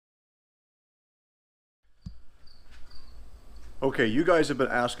Okay, you guys have been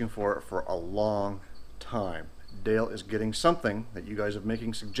asking for it for a long time. Dale is getting something that you guys have been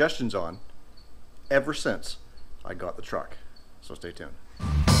making suggestions on ever since I got the truck. So stay tuned.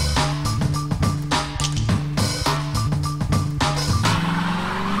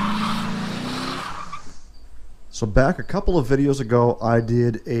 So back a couple of videos ago, I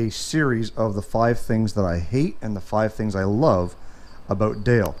did a series of the 5 things that I hate and the 5 things I love about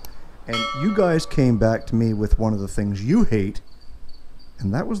Dale. And you guys came back to me with one of the things you hate,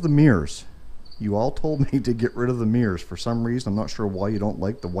 and that was the mirrors. You all told me to get rid of the mirrors for some reason. I'm not sure why you don't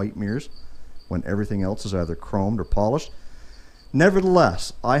like the white mirrors when everything else is either chromed or polished.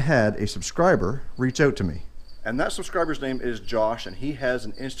 Nevertheless, I had a subscriber reach out to me. And that subscriber's name is Josh, and he has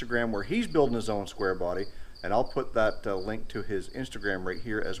an Instagram where he's building his own square body. And I'll put that link to his Instagram right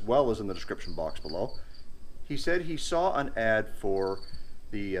here as well as in the description box below. He said he saw an ad for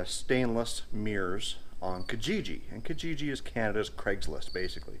the stainless mirrors on Kijiji. And Kijiji is Canada's Craigslist,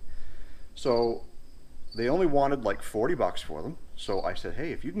 basically. So they only wanted like 40 bucks for them. So I said,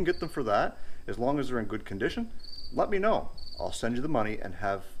 hey, if you can get them for that, as long as they're in good condition, let me know. I'll send you the money and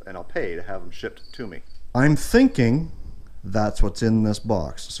I'll pay to have them shipped to me. I'm thinking that's what's in this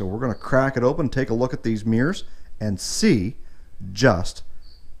box. So we're going to crack it open, take a look at these mirrors, and see just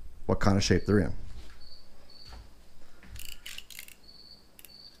what kind of shape they're in.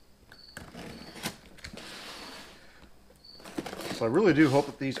 So I really do hope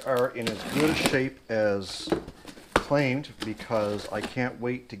that these are in as good a shape as claimed, because I can't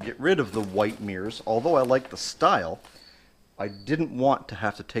wait to get rid of the white mirrors. Although I like the style, I didn't want to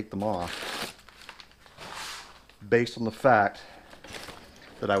have to take them off based on the fact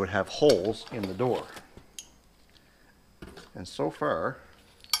that I would have holes in the door. And so far,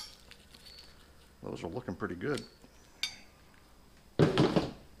 those are looking pretty good.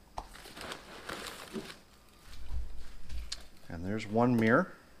 And there's one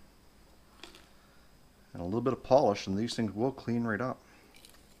mirror and a little bit of polish, and these things will clean right up.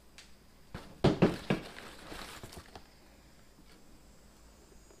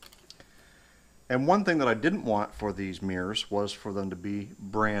 And one thing that I didn't want for these mirrors was for them to be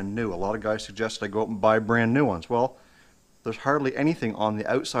brand new. A lot of guys suggested I go out and buy brand new ones. Well, there's hardly anything on the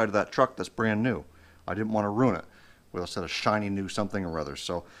outside of that truck that's brand new. I didn't want to ruin it with a set of shiny new something or other.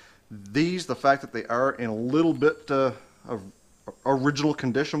 So these, the fact that they are in a little bit of original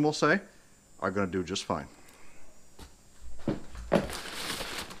condition, we'll say, are going to do just fine.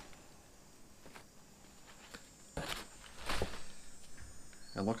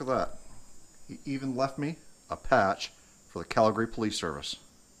 And look at that. He even left me a patch for the Calgary Police Service.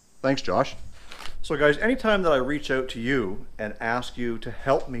 Thanks, Josh. So guys, anytime that I reach out to you and ask you to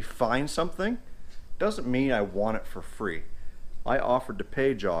help me find something, doesn't mean I want it for free. I offered to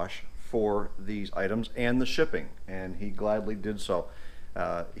pay Josh for these items and the shipping, and he gladly did so.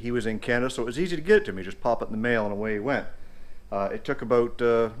 He was in Canada, so it was easy to get it to me. Just pop it in the mail and away he went. It took about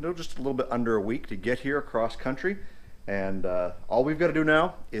just a little bit under a week to get here across country. And all we've got to do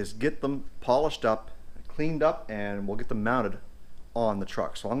now is get them polished up, cleaned up, and we'll get them mounted on the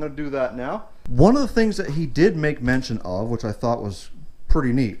truck. So I'm going to do that now. One of the things that he did make mention of, which I thought was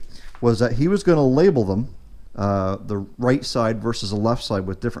pretty neat, was that he was going to label them, the right side versus the left side,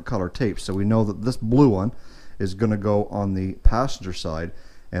 with different color tapes. So we know that this blue one is going to go on the passenger side,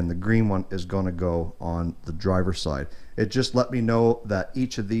 and the green one is going to go on the driver's side. It just let me know that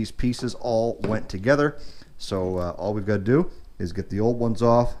each of these pieces all went together. So all we've got to do is get the old ones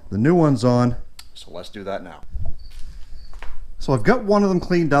off, the new ones on. So let's do that now. So I've got one of them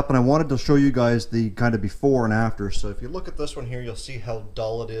cleaned up, and I wanted to show you guys the kind of before and after. So if you look at this one here, you'll see how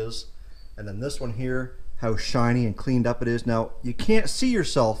dull it is. And then this one here, how shiny and cleaned up it is. Now, you can't see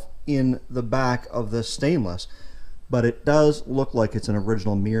yourself in the back of this stainless, but it does look like it's an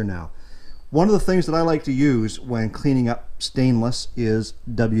original mirror now. One of the things that I like to use when cleaning up stainless is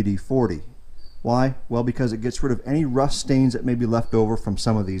WD-40. Why? Well, because it gets rid of any rust stains that may be left over from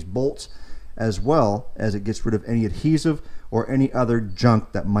some of these bolts, as well as it gets rid of any adhesive or any other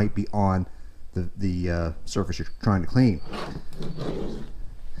junk that might be on the surface you're trying to clean.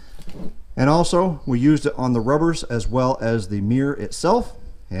 And also, we used it on the rubbers as well as the mirror itself,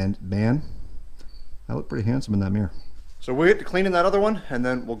 and man, I look pretty handsome in that mirror. So we'll get to cleaning that other one, and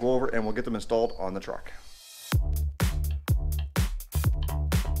then we'll go over and we'll get them installed on the truck.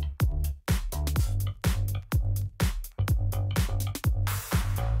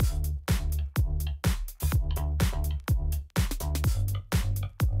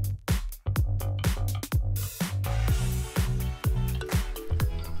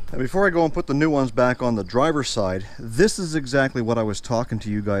 And before I go and put the new ones back on the driver's side, this is exactly what I was talking to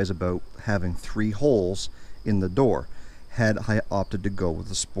you guys about, having 3 holes in the door. had I opted to go with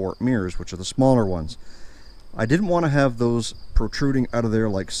the sport mirrors, which are the smaller ones. I didn't want to have those protruding out of there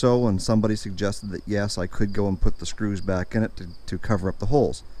like so, and somebody suggested that yes, I could go and put the screws back in it to cover up the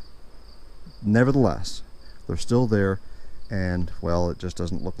holes. Nevertheless, they're still there, and well, it just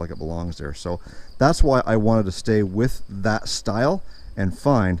doesn't look like it belongs there. So that's why I wanted to stay with that style and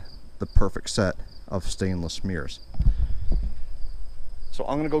find the perfect set of stainless mirrors. So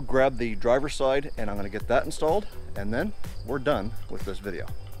I'm going to go grab the driver's side and I'm going to get that installed, and then we're done with this video.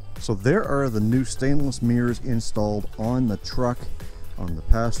 So there are the new stainless mirrors installed on the truck, on the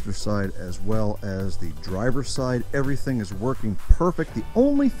passenger side as well as the driver's side. Everything is working perfect. The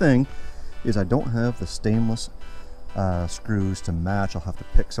only thing is I don't have the stainless screws to match. I'll have to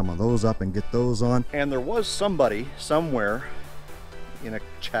pick some of those up and get those on. And there was somebody somewhere in a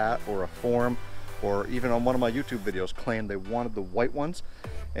chat or a forum or even on one of my YouTube videos claimed they wanted the white ones,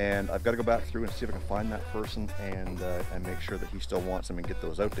 and I've got to go back through and see if I can find that person and make sure that he still wants them and get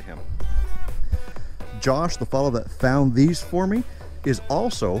those out to him. Josh, the fellow that found these for me, is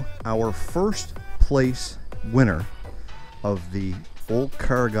also our first place winner of the Old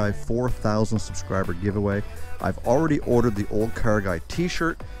Car Guy 4,000 subscriber giveaway. I've already ordered the Old Car Guy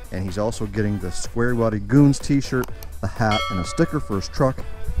t-shirt, and he's also getting the Square Body Goons t-shirt, a hat, and a sticker for his truck.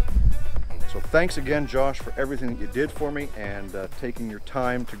 So thanks again, Josh, for everything that you did for me and taking your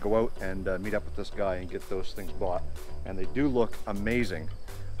time to go out and meet up with this guy and get those things bought. And they do look amazing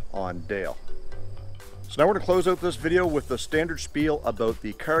on Dale. So now we're going to close out this video with the standard spiel about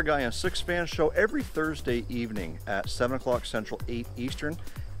the CARRGUY and SIXFAN show every Thursday evening at 7 o'clock Central, 8 Eastern.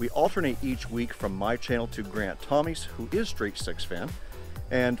 We alternate each week from my channel to Grant Tommy's, who is straight SIXFAN.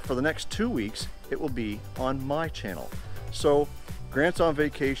 And for the next 2 weeks, it will be on my channel. So Grant's on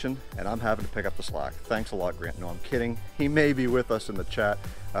vacation and I'm having to pick up the slack. Thanks a lot, Grant. No, I'm kidding. He may be with us in the chat,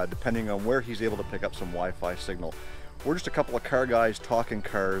 depending on where he's able to pick up some Wi-Fi signal. We're just a couple of car guys talking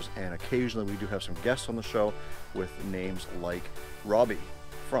cars, and occasionally we do have some guests on the show with names like Robbie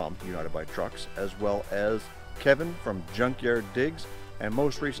from United by Trucks, as well as Kevin from Junkyard Digs, and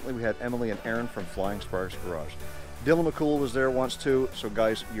most recently we had Emily and Aaron from Flying Sparks Garage. Dylan McCool was there once too, so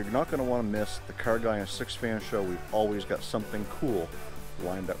guys, you're not going to want to miss the CARRGUY and SIXFAN show. We've always got something cool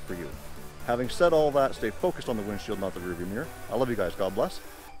lined up for you. Having said all that, stay focused on the windshield, not the rearview mirror. I love you guys. God bless.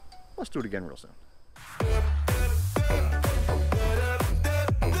 Let's do it again real soon.